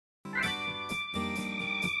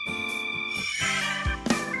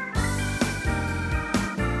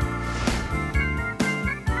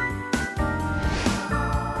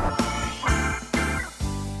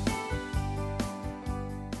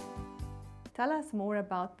Tell us more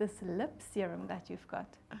about this lip serum that you've got.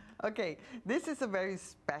 Okay, this is a very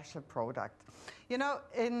special product. You know,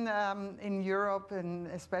 in Europe and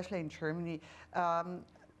especially in Germany,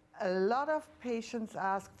 a lot of patients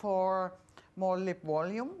ask for more lip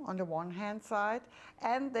volume on the one hand side,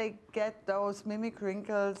 and they get those mimic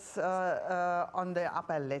wrinkles on the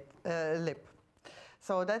upper lip.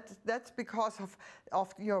 So that's because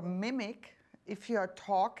of your mimic. If you're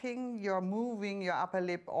talking, you're moving your upper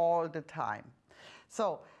lip all the time.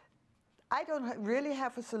 So I don't really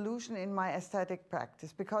have a solution in my aesthetic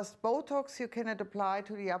practice, because Botox you cannot apply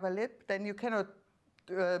to the upper lip, then you cannot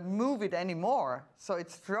move it anymore. So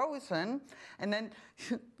it's frozen, and then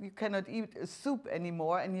you cannot eat a soup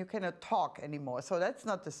anymore, and you cannot talk anymore. So that's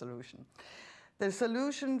not the solution. The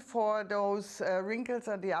solution for those wrinkles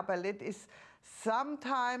on the upper lid is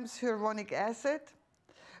sometimes hyaluronic acid,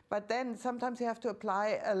 but then sometimes you have to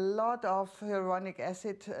apply a lot of hyaluronic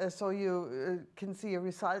acid so you can see a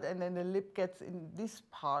result, and then the lip gets in this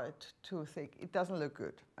part too thick. It doesn't look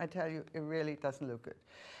good. I tell you, it really doesn't look good.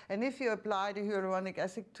 And if you apply the hyaluronic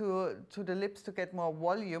acid to the lips to get more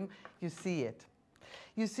volume, you see it.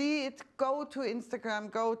 You see it, go to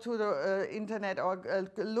Instagram, go to the internet, or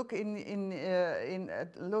look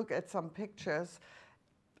look at some pictures.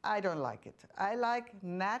 I don't like it. I like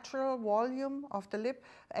natural volume of the lip,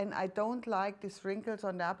 and I don't like these wrinkles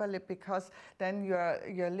on the upper lip, because then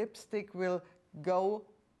your lipstick will go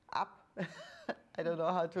up. I don't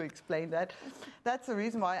know how to explain that. That's the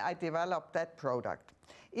reason why I developed that product.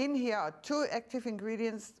 In here are two active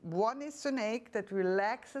ingredients. One is Sunake, that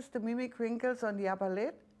relaxes the mimic wrinkles on the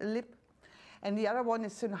upper lip. And the other one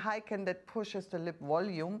is Synhyken, that pushes the lip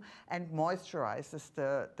volume and moisturizes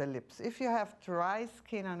the lips. If you have dry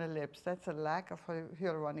skin on the lips, that's a lack of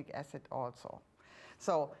hyaluronic acid also.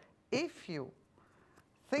 So if you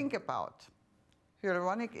think about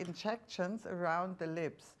hyaluronic injections around the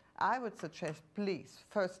lips, I would suggest, please,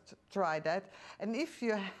 first try that. And if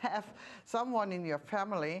you have someone in your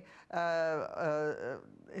family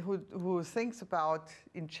who thinks about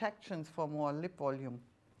injections for more lip volume,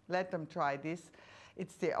 let them try this.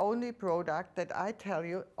 It's the only product that I tell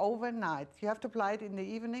you overnight. You have to apply it in the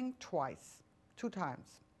evening twice, 2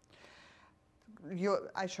 times.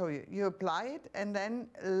 I show you. You apply it and then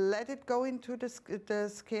let it go into the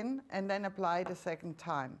skin, and then apply the second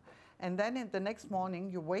time. And then in the next morning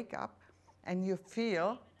you wake up and you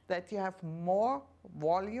feel that you have more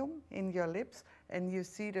volume in your lips, and you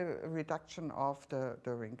see the reduction of the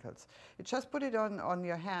wrinkles. You just put it on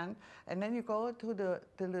your hand, and then you go to the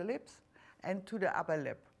lips and to the upper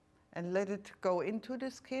lip, and let it go into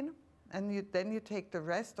the skin, and then you take the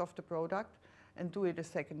rest of the product and do it a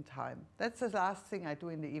second time. That's the last thing I do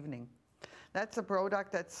in the evening. That's a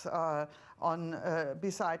product that's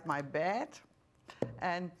beside my bed,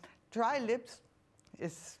 and dry lips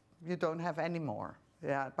is you don't have any more.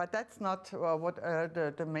 Yeah, but that's not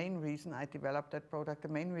the main reason I developed that product. The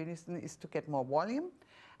main reason is to get more volume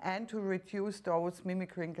and to reduce those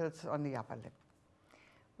mimic wrinkles on the upper lip.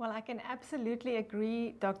 Well, I can absolutely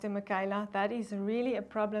agree, Dr. Michaela. That is really a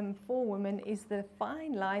problem for women, is the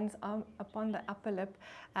fine lines upon the upper lip,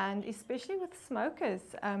 and especially with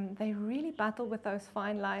smokers, they really battle with those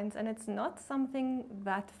fine lines, and it's not something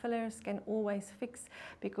that fillers can always fix,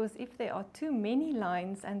 because if there are too many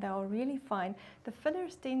lines and they are really fine, the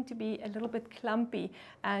fillers tend to be a little bit clumpy,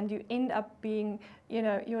 and you end up being, you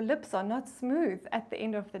know, your lips are not smooth at the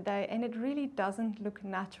end of the day, and it really doesn't look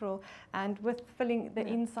natural. And with filling the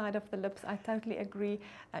inside of the lips, I totally agree.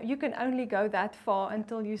 You can only go that far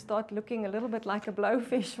until you start looking a little bit like a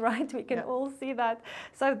blowfish, right? We can all see that.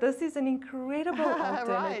 So this is an incredible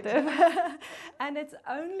alternative. And it's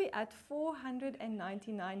only at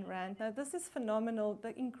 499 Rand. Now this is phenomenal.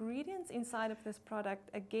 The ingredients inside of this product,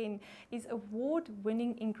 again, is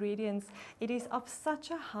award-winning ingredients. It is of such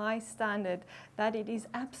a high standard that it is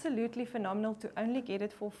absolutely phenomenal to only get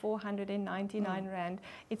it for 499 Rand.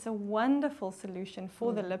 It's a wonderful solution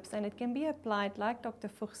for the lips, and it can be applied, like Dr.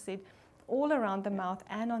 Fuchs said, all around the mouth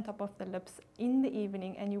and on top of the lips in the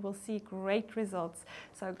evening, and you will see great results.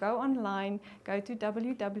 So go online, go to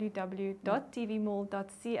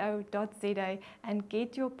www.tvmall.co.za and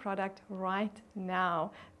get your product right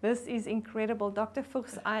now. This is incredible. Dr.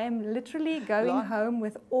 Fuchs, I am literally going home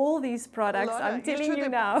with all these products. Lorna, I'm telling you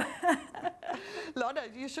now. Lorna,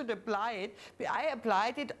 you should apply it. I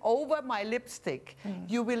applied it over my lipstick.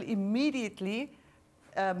 You will immediately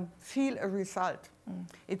feel a result.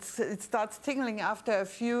 It starts tingling after a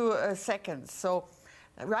few seconds. So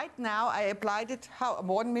right now, I applied it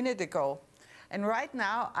 1 minute ago. And right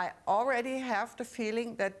now, I already have the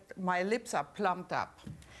feeling that my lips are plumped up.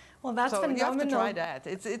 Well, that's so phenomenal. you have to try that.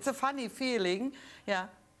 It's a funny feeling, yeah.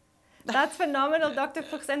 That's phenomenal, Dr.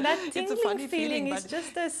 Fuchs. And that tingling feeling is but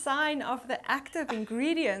just a sign of the active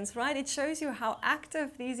ingredients, right? It shows you how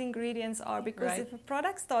active these ingredients are, because right. if a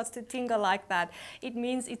product starts to tingle like that, it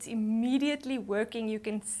means it's immediately working. You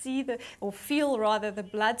can see or feel rather, the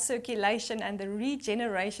blood circulation and the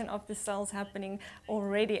regeneration of the cells happening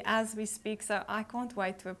already as we speak. So I can't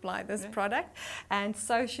wait to apply this product. And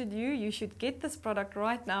so should you. You should get this product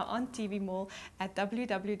right now on TV Mall at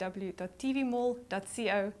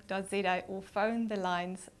www.tvmall.co.za. or phone the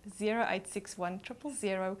lines 0861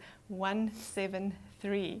 000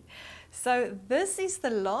 173. So this is the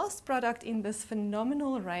last product in this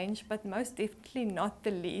phenomenal range, but most definitely not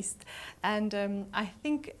the least. And I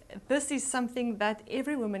think this is something that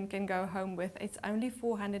every woman can go home with. It's only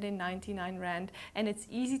 499 Rand, and it's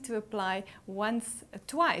easy to apply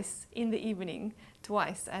twice in the evening,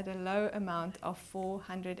 twice at a low amount of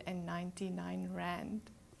 499 Rand.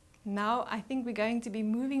 Now I think we're going to be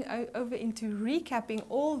moving over into recapping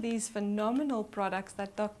all these phenomenal products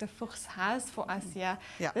that Dr. Fuchs has for us here.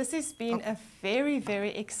 Yeah. This has been a very,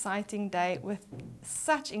 very exciting day with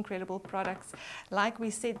such incredible products. Like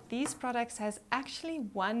we said, these products has actually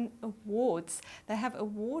won awards. They have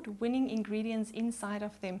award-winning ingredients inside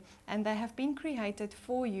of them, and they have been created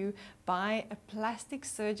for you by a plastic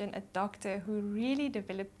surgeon, a doctor who really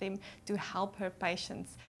developed them to help her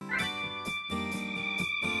patients.